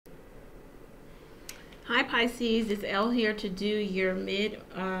Hi Pisces, it's Elle here to do your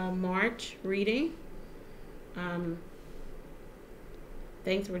mid-March reading.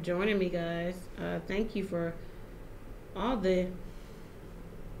 Thanks for joining me, guys. Thank you for all the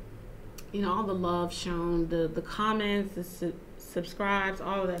all the love shown, the comments, the subscribes,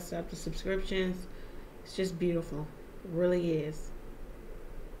 all of that stuff, the subscriptions. It's just beautiful. It really is.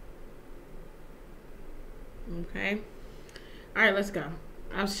 Okay. All right, let's go.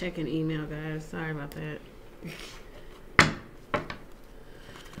 I was checking email, guys. Sorry about that. Alright,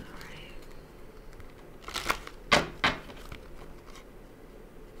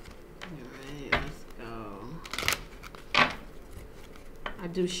 let's go. I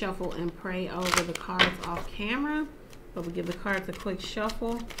do shuffle and pray over the cards off camera, but we give the cards a quick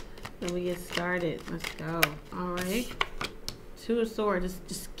shuffle, then we get started. Let's go. Alright. Two of Swords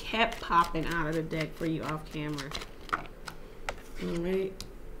just kept popping out of the deck for you off camera. Alright,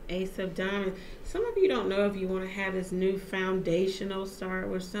 Ace of Diamonds. Some of you don't know if you want to have this new foundational start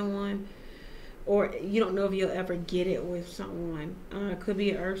with someone, or you don't know if you'll ever get it with someone. It could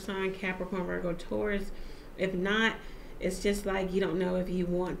be an earth sign, Capricorn, Virgo, Taurus. If not, it's just like you don't know if you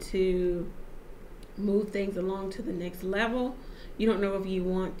want to move things along to the next level. You don't know if you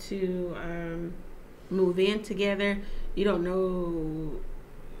want to move in together. You don't know.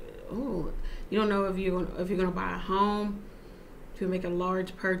 Oh, you don't know if you're going to buy a home. To make a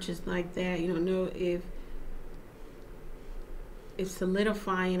large purchase like that, you don't know if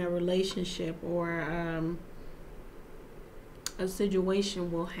solidifying a relationship or a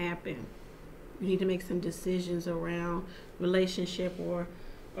situation will happen. You need to make some decisions around relationship or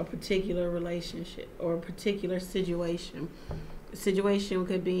a particular relationship or a particular situation. A situation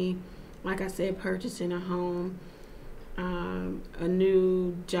could be, like I said, purchasing a home, a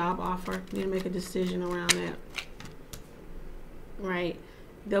new job offer. You need to make a decision around that. Right,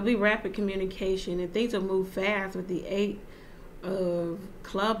 there'll be rapid communication and things will move fast with the 8 of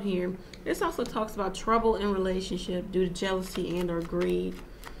club here. This also talks about trouble in relationship due to jealousy and or greed.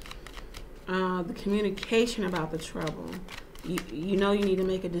 The communication about the trouble. You know you need to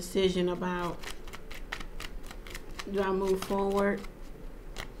make a decision about, do I move forward?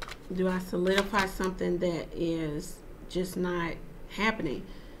 Do I solidify something that is just not happening?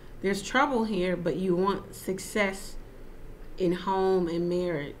 There's trouble here, but you want success in home and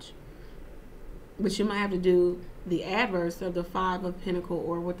marriage, but you might have to do the adverse of the 5 of Pentacle,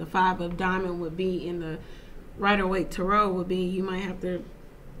 or what the 5 of Diamond would be in the Rider-Waite Tarot would be. You might have to,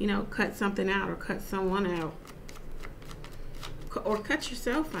 cut something out or cut someone out, or cut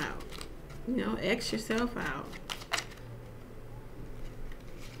yourself out. X yourself out.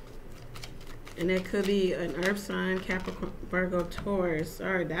 And that could be an earth sign, Capricorn, Virgo, Taurus.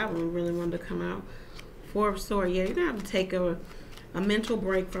 Sorry, that one really wanted to come out. 4 of Swords. Yeah, you're going to have to take a mental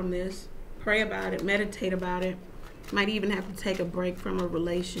break from this. Pray about it. Meditate about it. Might even have to take a break from a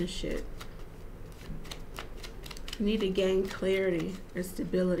relationship. You need to gain clarity and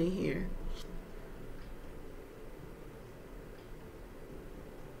stability here.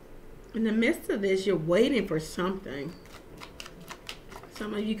 In the midst of this, you're waiting for something.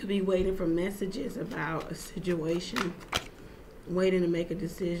 Some of you could be waiting for messages about a situation. Waiting to make a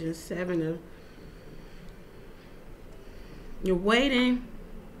decision. 7 of... You're waiting.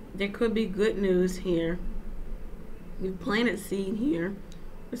 There could be good news here. You've planted seed here.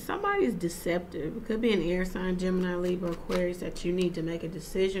 But somebody is deceptive. It could be an air sign, Gemini, Libra, Aquarius that you need to make a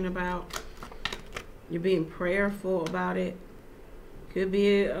decision about. You're being prayerful about it. Could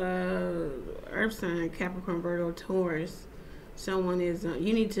be a earth sign, Capricorn, Virgo, Taurus. Someone is,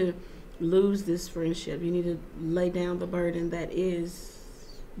 you need to lose this friendship. You need to lay down the burden that is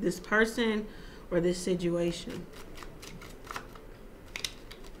this person or this situation.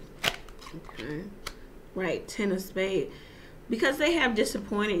 Okay. Right, 10 of Spades. Because they have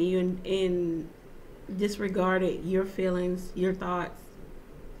disappointed you and disregarded your feelings, your thoughts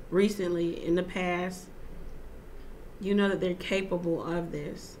recently in the past, you know that they're capable of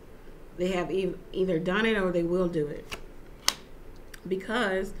this. They have either done it or they will do it.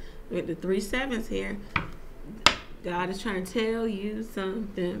 Because with the 3 sevens here, God is trying to tell you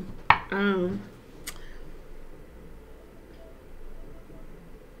something.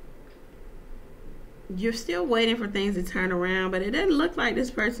 You're still waiting for things to turn around, but it doesn't look like this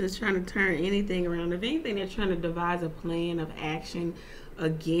person is trying to turn anything around. If anything, they're trying to devise a plan of action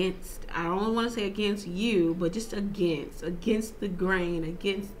against, I don't want to say against you, but just against the grain,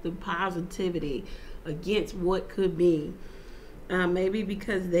 against the positivity, against what could be. Maybe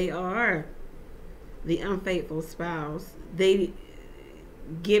because they are the unfaithful spouse. They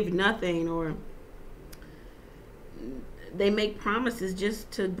give nothing or they make promises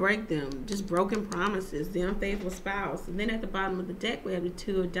just to break them, just broken promises. The unfaithful spouse. And then at the bottom of the deck, we have the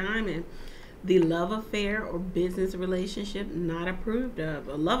Two of Diamonds. The love affair or business relationship not approved of.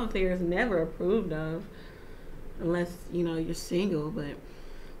 A love affair is never approved of unless, you know, you're single. But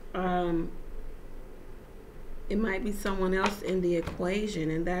it might be someone else in the equation,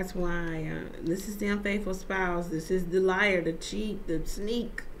 and that's why this is the unfaithful spouse. This is the liar, the cheat, the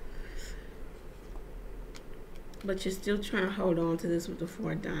sneak. But you're still trying to hold on to this with the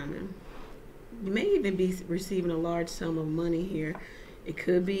Four of Diamonds. You may even be receiving a large sum of money here. It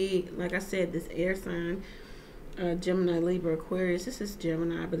could be, like I said, this air sign, Gemini, Libra, Aquarius. This is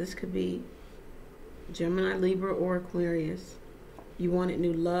Gemini, but this could be Gemini, Libra, or Aquarius. You wanted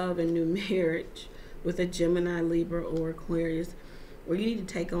new love and new marriage with a Gemini, Libra, or Aquarius. Or you need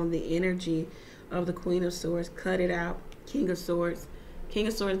to take on the energy of the Queen of Swords. Cut it out. King of Swords. King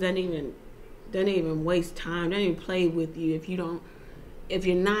of Swords doesn't even waste time. Doesn't even play with you if you're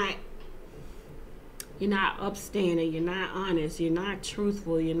not upstanding, you're not honest, you're not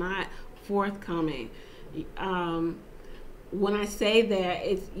truthful, you're not forthcoming. When I say that,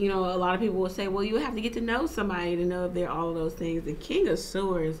 it's, you know, a lot of people will say, well, you have to get to know somebody to know if they're all of those things. The King of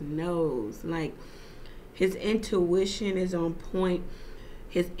Swords knows, like, his intuition is on point.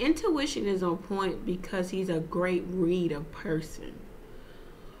 His intuition is on point because he's a great reader person.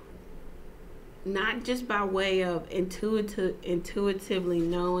 Not just by way of intuitively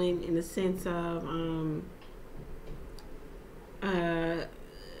knowing in the sense of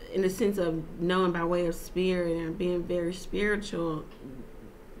knowing by way of spirit and being very spiritual.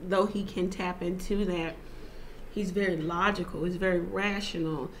 Though he can tap into that, he's very logical, he's very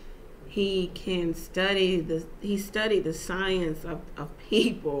rational. He can studied the science of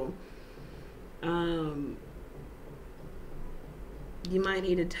people. You might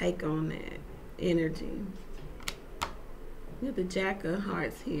need to take on that energy. You have the Jack of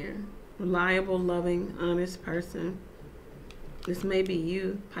Hearts here. Reliable, loving, honest person. This may be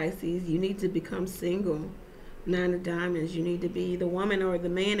you, Pisces. You need to become single. Nine of Diamonds. You need to be the woman or the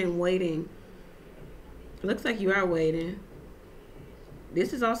man in waiting. It looks like you are waiting.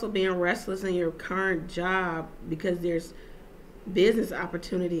 This is also being restless in your current job because there's business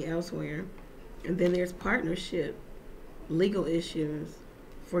opportunity elsewhere. And then there's partnership, legal issues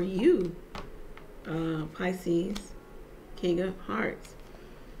for you, Pisces, King of Hearts.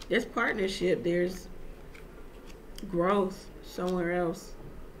 There's partnership, there's growth somewhere else.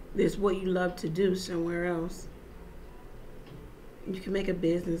 There's what you love to do somewhere else. You can make a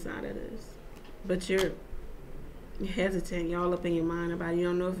business out of this. But you're hesitant, you're all up in your mind about it. You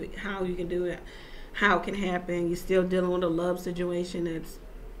don't know how you can do it, how it can happen. You're still dealing with a love situation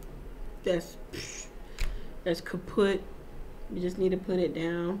that's kaput. You just need to put it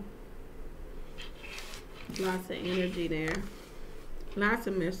down. Lots of energy there. Lots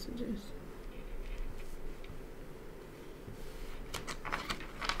of messages.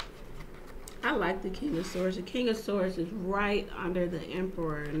 I like the King of Swords. The King of Swords is right under the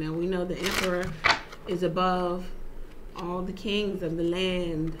Emperor. Now we know the Emperor is above all the kings of the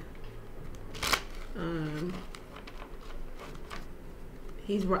land.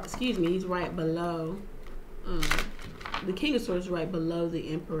 He's right below. The King of Swords is right below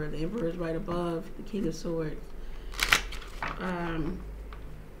the Emperor. The Emperor is right above the King of Swords.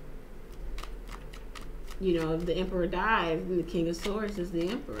 You know, if the Emperor dies, then the King of Swords is the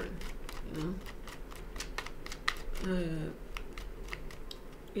Emperor. You know,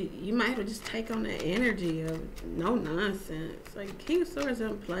 you might have to just take on that energy of no nonsense. Like, King of Swords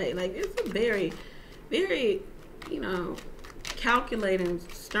doesn't play. Like, it's a very, very, you know, calculating,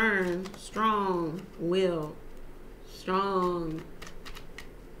 stern, strong will, strong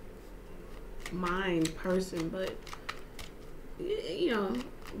mind person. But, you know,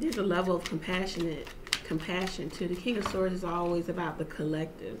 there's a level of compassion too. The King of Swords is always about the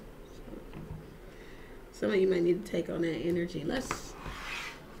collective. Some of you might need to take on that energy. Let's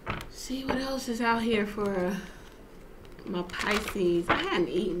see what else is out here for my Pisces. I hadn't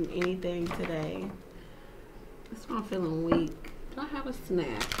eaten anything today. That's why I'm feeling weak. Do I have a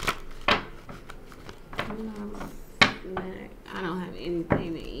snack? I don't have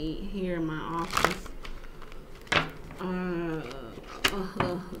anything to eat here in my office.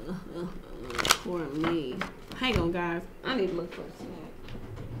 For me. Hang on, guys. I need to look for a snack.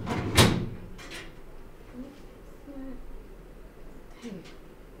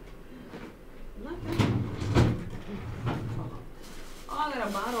 Oh, I got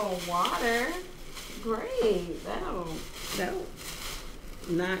a bottle of water. Great. That'll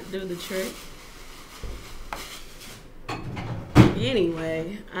not do the trick.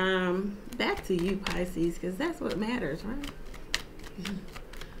 Anyway, back to you, Pisces, because that's what matters, right?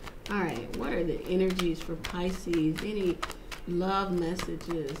 All right, what are the energies for Pisces? Any love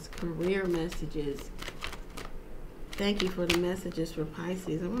messages, career messages? Thank you for the messages for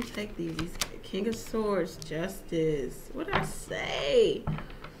Pisces. I'm going to take these. King of Swords, Justice. What did I say?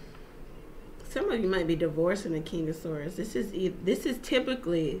 Some of you might be divorcing the King of Swords. This is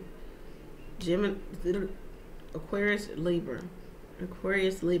typically Gemini, Aquarius, Libra.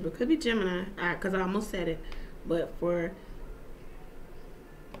 Aquarius, Libra. Could be Gemini, because I almost said it. But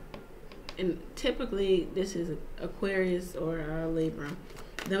and typically this is Aquarius or Libra.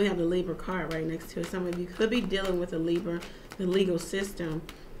 Then we have the Libra card right next to it. Some of you could be dealing with a Libra, the legal system,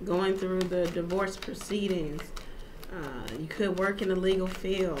 going through the divorce proceedings. You could work in the legal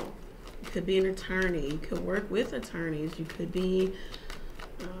field. You could be an attorney. You could work with attorneys. You could be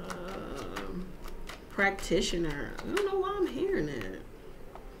practitioner. I don't know why I'm hearing that.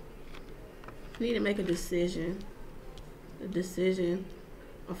 You need to make a decision.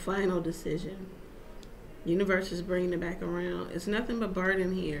 A final decision. Universe is bringing it back around. It's nothing but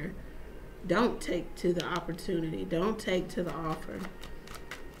burden here. Don't take to the opportunity. Don't take to the offer.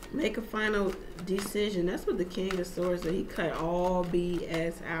 Make a final decision. That's what the King of Swords did. He cut all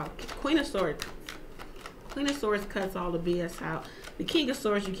BS out. Queen of Swords cuts all the BS out. The King of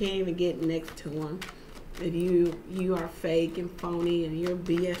Swords, you can't even get next to him. If you are fake and phony and you're a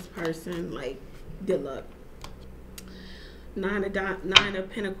BS person, like, good luck. Nine of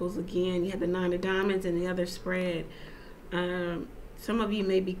Pentacles again. You have the Nine of Diamonds and the other spread. Some of you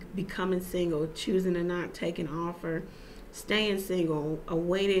may be becoming single, choosing to not take an offer, staying single,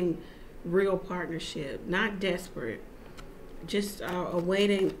 awaiting real partnership, not desperate, just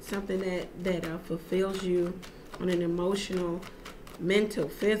awaiting something that fulfills you on an emotional, mental,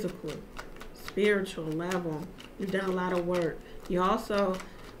 physical, spiritual level. You've done a lot of work. You also,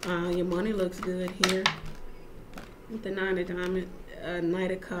 your money looks good here. With the Nine of Diamonds,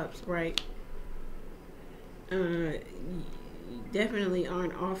 Knight of Cups, right? You definitely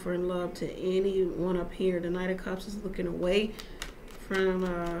aren't offering love to anyone up here. The Knight of Cups is looking away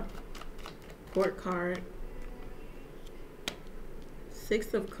from Court card.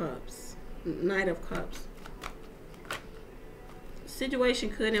 Six of Cups, Knight of Cups. Situation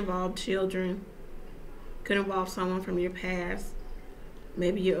could involve children, could involve someone from your past.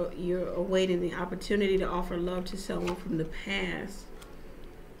 Maybe you're awaiting the opportunity to offer love to someone from the past.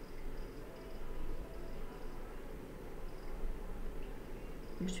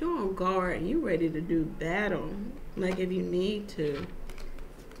 But you're on guard and you're ready to do battle, like if you need to.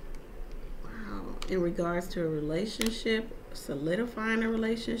 Wow. In regards to a relationship, solidifying a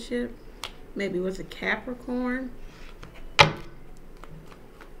relationship, maybe with a Capricorn.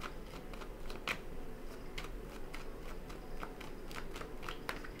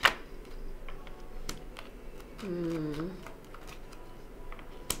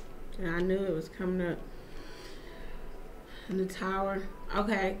 I knew it was coming up in the Tower.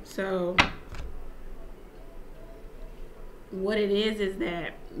 Okay, so what it is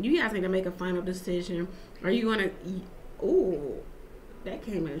that you guys need to make a final decision. Are you going to, ooh, that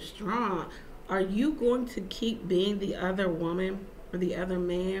came in strong. Are you going to keep being the other woman or the other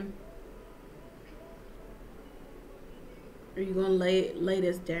man? Are you going to lay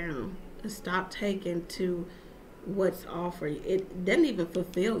this down and stop taking to what's offered? It doesn't even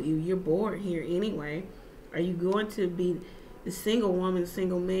fulfill you. You're bored here anyway. Are you going to be the single woman,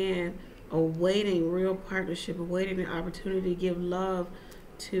 single man, awaiting real partnership, awaiting an opportunity to give love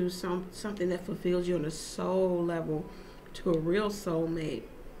to something that fulfills you on a soul level, to a real soulmate?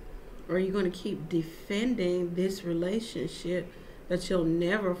 Or are you going to keep defending this relationship that you'll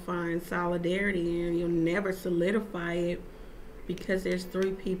never find solidarity in, you'll never solidify it, because there's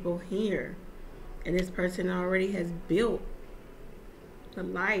three people here and this person already has built a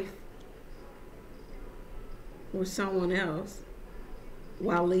life with someone else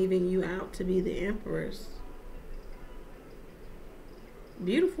while leaving you out to be the empress?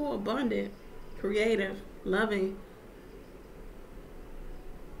 Beautiful, abundant, creative, loving,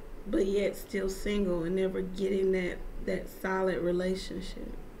 but yet still single and never getting that solid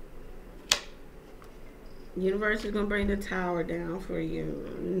relationship. Universe is going to bring the Tower down for you.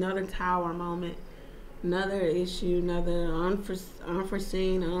 Another Tower moment. Another issue. Another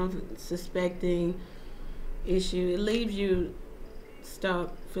unforeseen, unsuspecting issue. It leaves you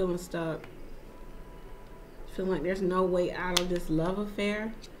stuck, feeling stuck. Feeling like there's no way out of this love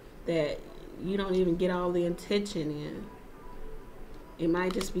affair, that you don't even get all the intention in. It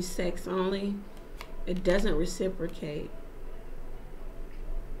might just be sex only. It doesn't reciprocate.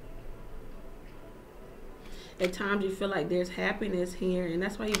 At times you feel like there's happiness here, and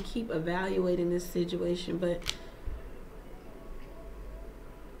that's why you keep evaluating this situation. But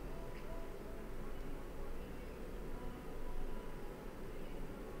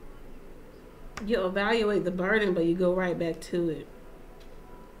you evaluate the burden, but you go right back to it.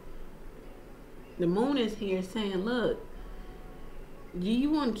 The moon is here saying, look, do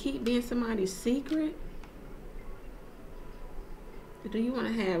you want to keep being somebody's secret? Do you want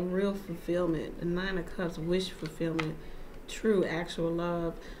to have real fulfillment? The Nine of Cups, wish fulfillment, true, actual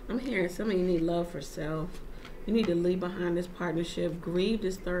love. I'm hearing some of you need love for self. You need to leave behind this partnership, grieve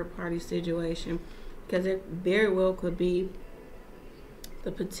this third party situation, because it very well could be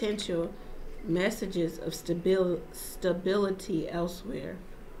the potential messages of stability elsewhere.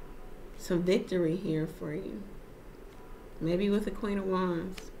 Some victory here for you. Maybe with the Queen of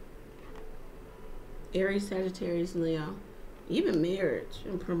Wands. Aries, Sagittarius, Leo. Even marriage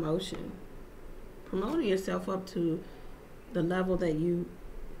and promotion. Promoting yourself up to the level that you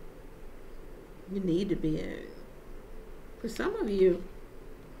need to be at. For some of you,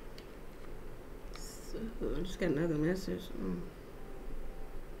 I just got another message.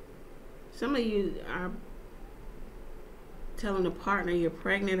 Some of you are telling a partner you're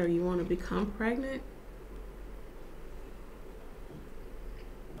pregnant or you want to become pregnant.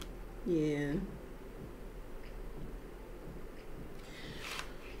 Yeah.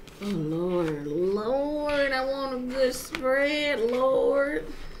 Oh, Lord. Lord, I want a good spread, Lord.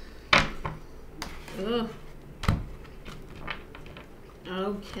 Ugh.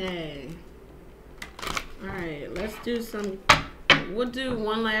 Okay. Alright, let's do some... We'll do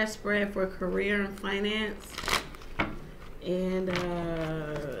one last spread for career and finance. And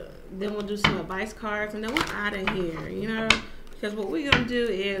then we'll do some advice cards. And then we're out of here, you know? Because what we're going to do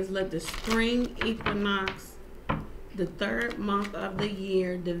is let the spring equinox, the third month of the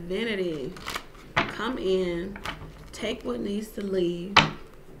year, divinity, come in, take what needs to leave,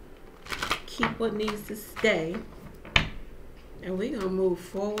 keep what needs to stay, and we're going to move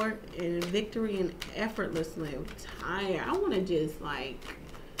forward in victory and effortlessly. I'm tired. I want to just, like,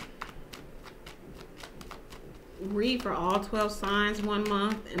 read for all 12 signs one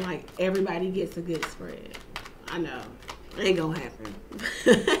month, and, like, everybody gets a good spread. I know. Ain't going to happen.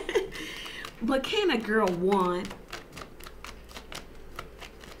 But can a girl want?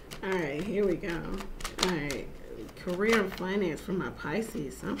 Alright, here we go. Alright, career and finance for my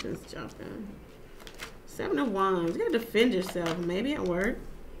Pisces. Something's jumping. Seven of Wands. You gotta defend yourself. Maybe at work.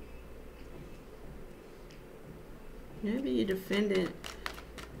 Maybe you defended.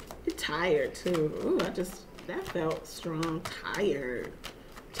 You're tired too. Ooh, that felt strong. Tired.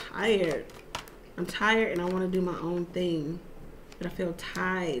 Tired. I'm tired and I want to do my own thing. But I feel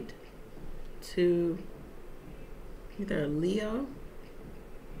tied to either a Leo.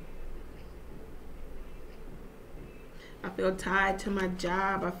 I feel tied to my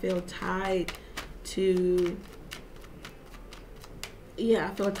job. I feel tied to... Yeah,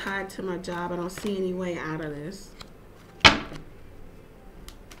 I feel tied to my job. I don't see any way out of this.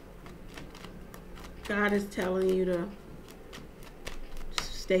 God is telling you to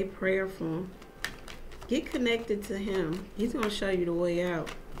stay prayerful. Get connected to Him. He's going to show you the way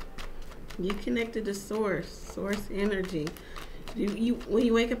out. Get connected to source energy. When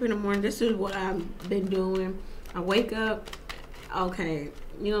you wake up in the morning, this is what I've been doing. I wake up, okay,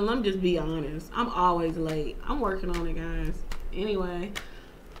 you know, let me just be honest. I'm always late. I'm working on it, guys. Anyway,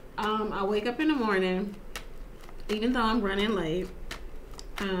 I wake up in the morning, even though I'm running late.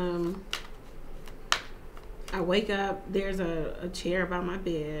 I wake up, there's a chair by my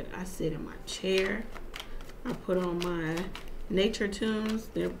bed. I sit in my chair. I put on my nature tunes.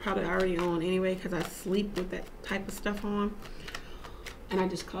 They're probably already on anyway because I sleep with that type of stuff on. And I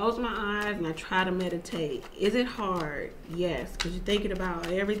just close my eyes and I try to meditate. Is it hard? Yes, because you're thinking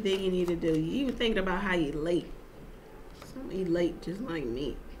about everything you need to do. You're even thinking about how you're late. Some of you late just like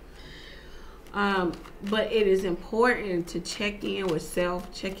me. But it is important to check in with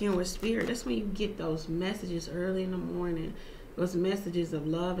self, check in with spirit. That's when you get those messages early in the morning. Those messages of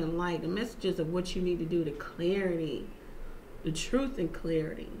love and light. The messages of what you need to do, the clarity. The truth and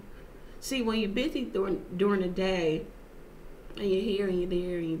clarity. See, when you're busy during the day, and you're here and you're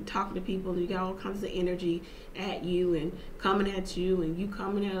there and you're talking to people and you got all kinds of energy at you and coming at you and you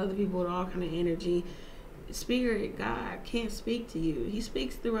coming at other people with all kind of energy, Spirit, God can't speak to you. He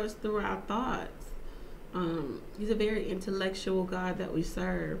speaks through us through our thoughts. He's a very intellectual God that we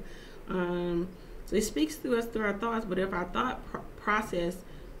serve. So He speaks through us through our thoughts, but if our thought process,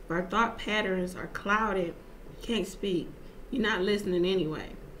 if our thought patterns are clouded, He can't speak. You're not listening anyway.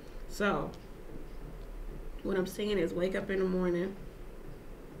 So what I'm saying is wake up in the morning.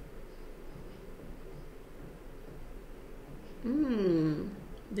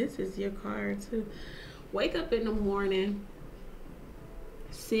 This is your card too. Wake up in the morning,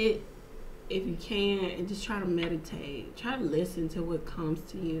 sit if you can, and just try to meditate. Try to listen to what comes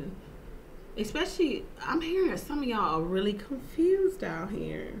to you. Especially, I'm hearing that some of y'all are really confused out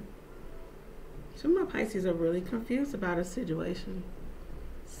here. Some of my Pisces are really confused about a situation.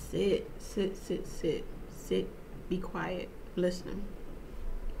 Sit, sit, sit, sit. Sit, be quiet, listening.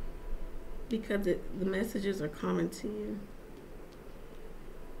 Because the messages are coming to you.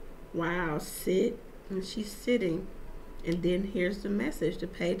 Wow, sit. And she's sitting. And then here's the message. The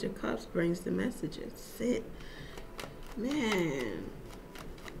Page of Cups brings the messages. Sit. Man,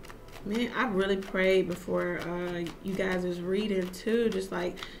 I really prayed before you guys was reading too. Just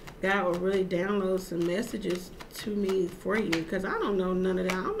like God will really download some messages to me for you. Because I don't know none of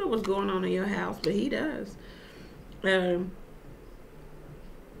that. I don't know what's going on in your house, but He does.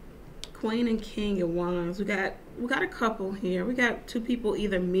 Queen and King of Wands. We got a couple here. We got two people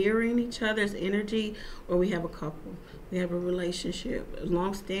either mirroring each other's energy, or we have a couple. We have a relationship, a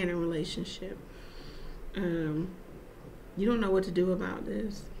long-standing relationship. You don't know what to do about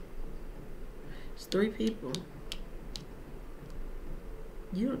this. It's three people.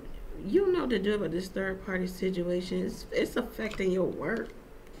 You don't know what to do about this third-party situation. It's affecting your work.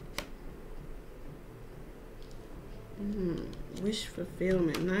 Wish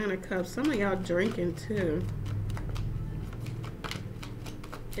fulfillment. 9 of Cups. Some of y'all drinking too.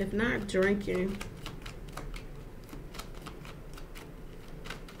 If not drinking,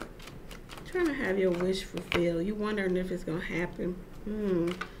 trying to have your wish fulfilled. You wondering if it's gonna happen.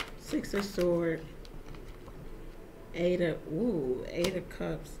 6 of Swords. 8 of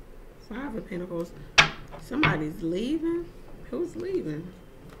Cups. 5 of Pentacles. Somebody's leaving. Who's leaving?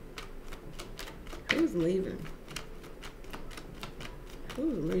 Who's leaving?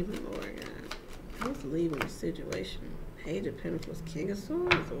 Who's leaving, Lord God? Who's leaving the situation? Page of Pentacles, King of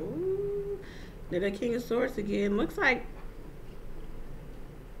Swords. Ooh. Now that King of Swords again. Looks like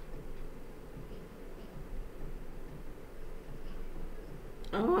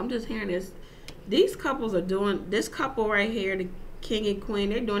I'm just hearing this. These couples are doing, this couple right here, the King and Queen,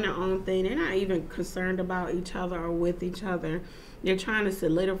 they're doing their own thing. They're not even concerned about each other or with each other. They're trying to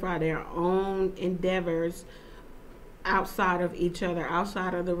solidify their own endeavors outside of each other,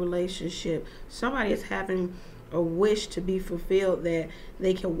 outside of the relationship. Somebody is having a wish to be fulfilled that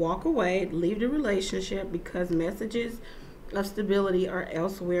they can walk away, leave the relationship because messages of stability are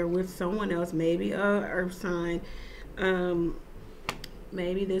elsewhere with someone else, maybe a earth sign.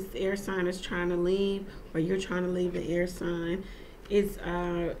 Maybe this air sign is trying to leave, or you're trying to leave the air sign. It's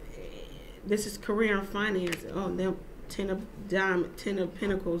this is career and finance. Oh, them 10 of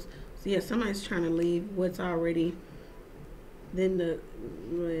Pentacles. So yeah, somebody's trying to leave what's already. Somebody's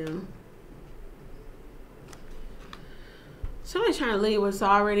trying to leave what's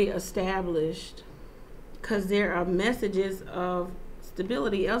already established, because there are messages of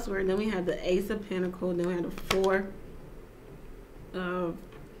stability elsewhere. And then we have the Ace of Pentacles. Then we have the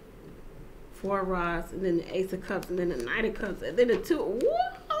four rods, and then the Ace of Cups, and then the Knight of Cups, and then the 2.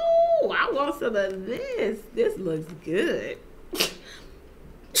 Whoa! I want some of this. This looks good.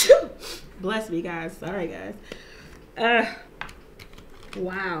 Bless me, guys. Sorry, guys.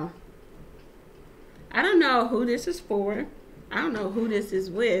 Wow. I don't know who this is for. I don't know who this is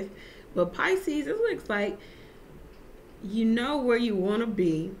with, but Pisces, it looks like you know where you want to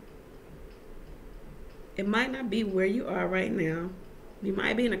be. It might not be where you are right now. You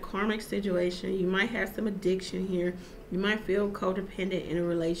might be in a karmic situation. You might have some addiction here. You might feel codependent in a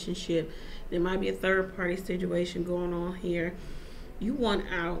relationship. There might be a third-party situation going on here. You want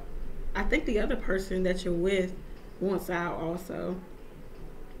out. I think the other person that you're with wants out also.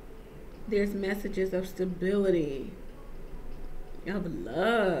 There's messages of stability, of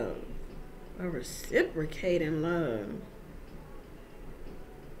love, a reciprocating love.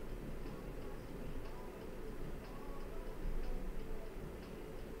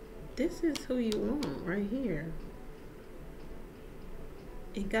 This is who you want right here.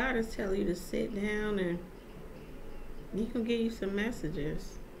 And God is telling you to sit down, and He can give you some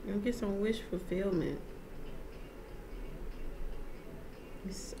messages. You'll get some wish fulfillment.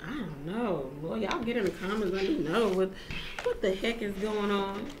 I don't know. Boy, y'all get in the comments, let me know what the heck is going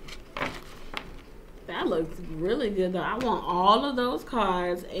on. That looks really good though. I want all of those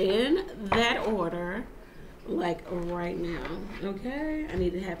cards in that order, like right now. Okay? I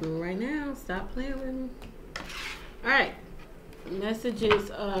need it to happen right now. Stop playing with me. Alright.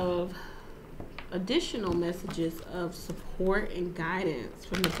 Additional messages of support and guidance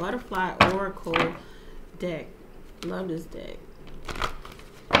from the Butterfly Oracle deck. Love this deck.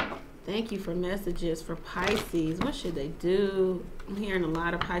 Thank you for messages for Pisces. What should they do? I'm hearing a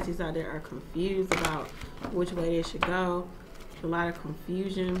lot of Pisces out there are confused about which way they should go. A lot of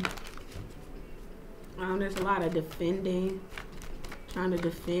confusion. There's a lot of defending. Trying to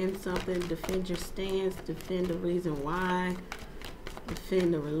defend something. Defend your stance. Defend the reason why.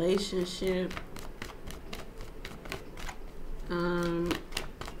 Defend the relationship.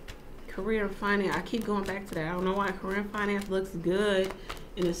 Career and finance. I keep going back to that. I don't know why career and finance looks good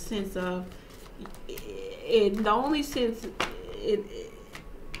in a sense of it. The only sense it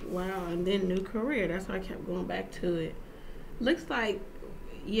wow, and then new career. That's why I kept going back to it. Looks like,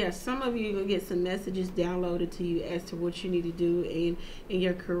 yeah, some of you will get some messages downloaded to you as to what you need to do in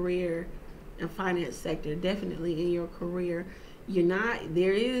your career and finance sector. Definitely in your career. You're not,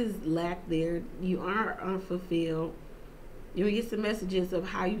 there is lack there. You are unfulfilled. You will get some messages of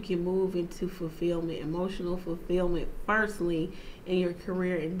how you can move into fulfillment, emotional fulfillment, firstly in your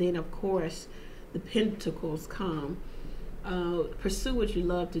career, and then of course the pentacles come. Pursue what you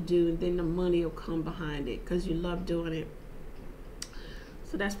love to do, and then the money will come behind it because you love doing it.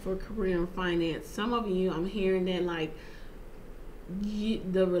 So that's for career and finance. Some of you, I'm hearing that like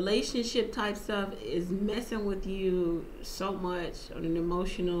the relationship type stuff is messing with you so much on an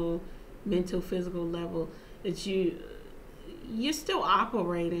emotional, mental, physical level that you're still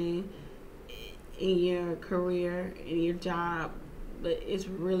operating in your career, in your job, but it's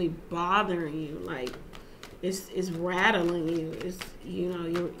really bothering you. Like it's rattling you. It's, you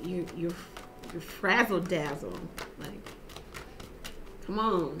know, you're frazzle dazzle. Like, come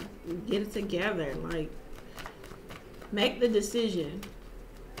on, get it together. Like, make the decision.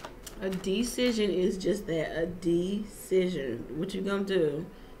 A decision is just that, a decision. What you gonna do?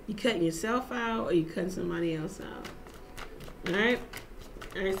 You cutting yourself out or you cutting somebody else out? All right.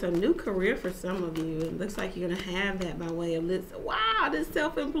 All right, so new career for some of you. It looks like you're going to have that by way of this. Wow, this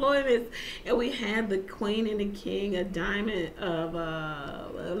self-employment. And we have the Queen and the King, a diamond of blah,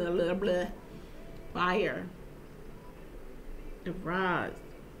 blah, blah, fire. The rods.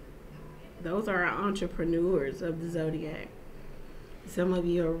 Those are our entrepreneurs of the zodiac. Some of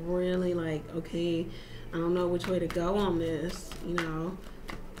you are really like, okay, I don't know which way to go on this. You know,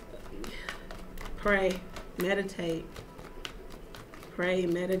 pray, meditate. Pray,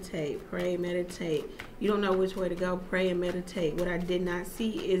 meditate, pray, meditate. You don't know which way to go, pray and meditate. What I did not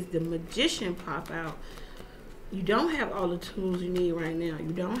see is the Magician pop out. You don't have all the tools you need right now.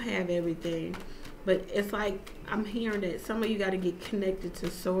 You don't have everything. But it's like, I'm hearing that some of you got to get connected to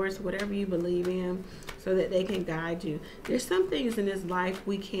source, whatever you believe in, so that they can guide you. There's some things in this life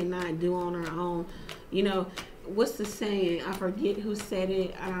we cannot do on our own. You know, what's the saying? I forget who said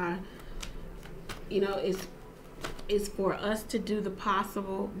it. You know, it's for us to do the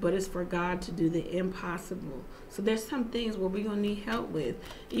possible, but it's for God to do the impossible. So there's some things where we're going to need help with.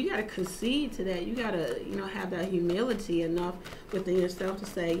 You got to concede to that. You got to, you know, have that humility enough within yourself to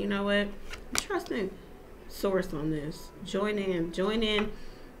say, you know what, I'm trusting source on this. Join in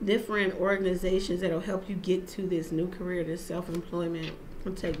different organizations that'll help you get to this new career, this self-employment.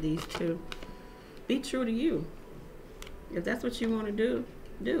 I'll take these two. Be true to you. If that's what you want to do,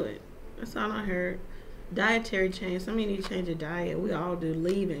 do it. That's all I heard. Dietary change. Some of you need to change your diet. We all do.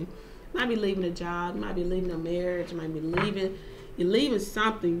 Leaving. Might be leaving a job. Might be leaving a marriage. Might be leaving. You're leaving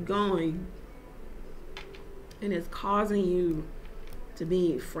something going. And it's causing you to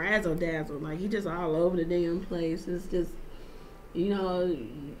be frazzle dazzle. Like, you just all over the damn place. It's just, you know,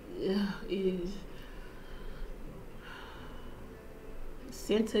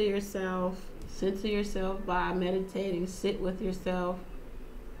 center yourself. Center yourself by meditating. Sit with yourself.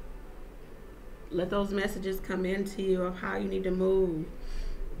 Let those messages come into you of how you need to move.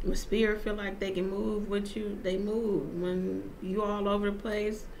 When spirit feel like they can move with you, they move. When you all over the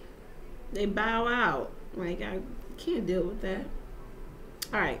place, they bow out. Like, I can't deal with that.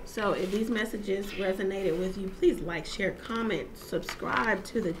 All right, so if these messages resonated with you, please like, share, comment, subscribe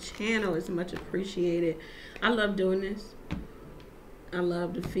to the channel. It's much appreciated. I love doing this. I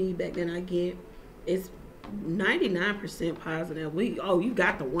love the feedback that I get. It's 99% positive. You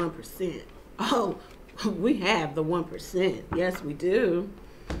got the 1%. Oh, we have the 1%. Yes, we do.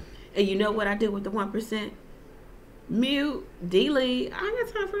 And you know what I do with the 1%? Mute, delete. I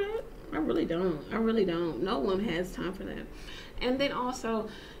ain't got time for that. I really don't. I really don't. No one has time for that. And then also,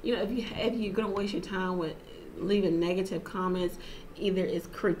 you know, if you're gonna waste your time with leaving negative comments, either it's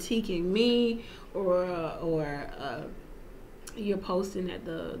critiquing me or you're posting that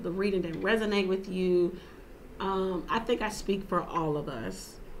the reading didn't resonate with you. I think I speak for all of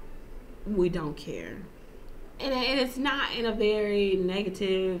us. We don't care. And it's not in a very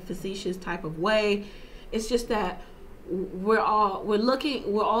negative, facetious type of way. It's just that we're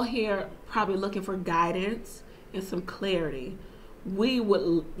all here probably looking for guidance and some clarity. We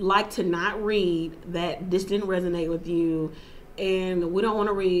would like to not read that this didn't resonate with you, and we don't want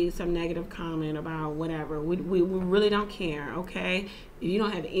to read some negative comment about whatever. We really don't care, okay? If you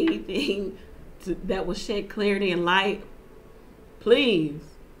don't have anything that will shed clarity and light, please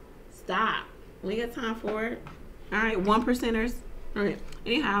stop. We got time for it. All right, 1%ers. All right,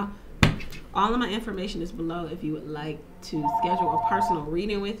 anyhow, all of my information is below if you would like to schedule a personal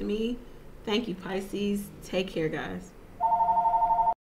reading with me. Thank you, Pisces. Take care, guys.